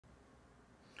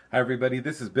Hi everybody,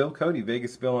 this is Bill Cody,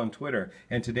 Vegas Bill on Twitter,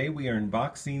 and today we are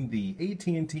unboxing the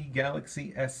AT&T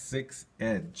Galaxy S6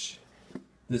 Edge.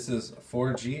 This is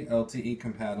 4G LTE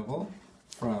compatible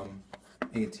from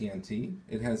AT&T.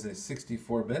 It has a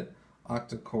 64-bit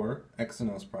octa-core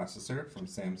Exynos processor from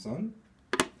Samsung.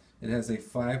 It has a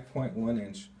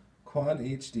 5.1-inch Quad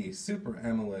HD Super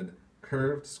AMOLED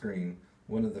curved screen,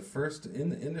 one of the first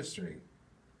in the industry.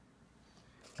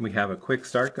 We have a quick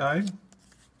start guide.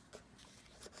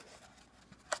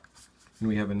 And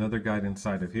we have another guide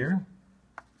inside of here.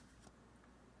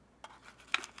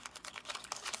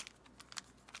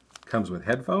 Comes with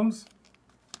headphones,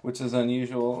 Which is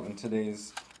unusual in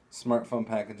today's smartphone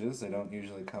packages. They don't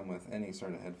usually come with any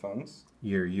sort of headphones.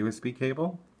 your USB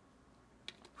cable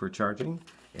for charging,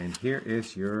 and here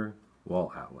is your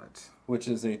wall outlet. Which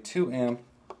is a 2-amp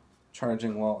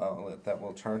charging wall outlet that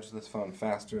will charge this phone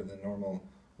faster than normal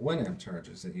 1-amp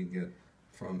chargers that you get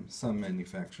from some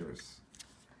manufacturers.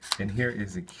 And here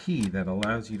is a key that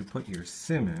allows you to put your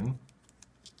SIM in.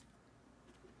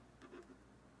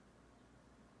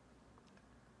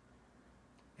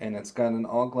 And it's got an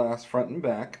all-glass front and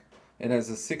back. It has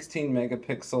a 16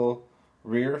 megapixel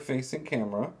rear-facing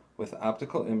camera with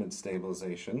optical image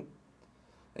stabilization,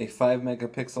 a 5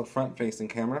 megapixel front-facing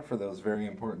camera for those very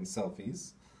important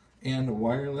selfies, and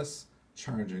wireless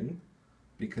charging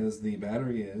because the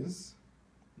battery is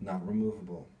not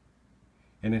removable.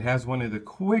 And it has one of the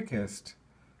quickest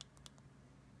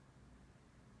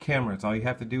cameras. All you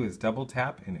have to do is double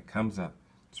tap and it comes up.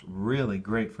 It's really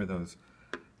great for those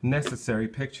necessary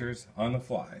pictures on the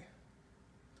fly.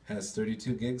 Has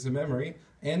 32 gigs of memory,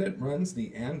 and it runs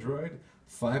the Android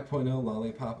 5.0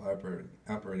 Lollipop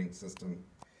operating system.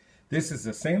 This is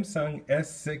the Samsung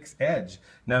S6 Edge.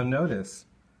 Now notice,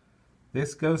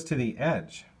 this goes to the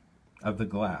edge of the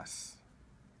glass.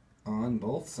 On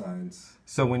both sides.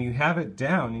 So when you have it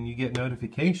down and you get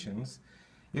notifications,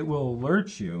 it will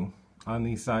alert you on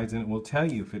these sides and it will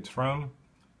tell you if it's from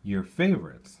your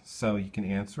favorites. So you can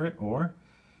answer it or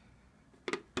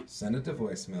send it to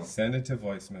voicemail. Send it to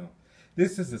voicemail.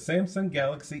 This is the Samsung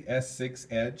Galaxy S6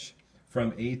 Edge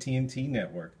from AT&T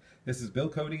Network. This is Bill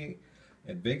Cody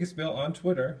at Vegas Bill on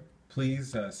Twitter.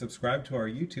 Please subscribe to our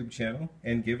YouTube channel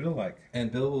and give it a like.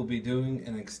 And Bill will be doing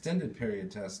an extended period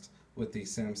test with the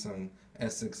Samsung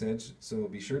S6 Edge, so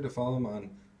be sure to follow him on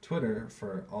Twitter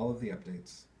for all of the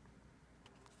updates.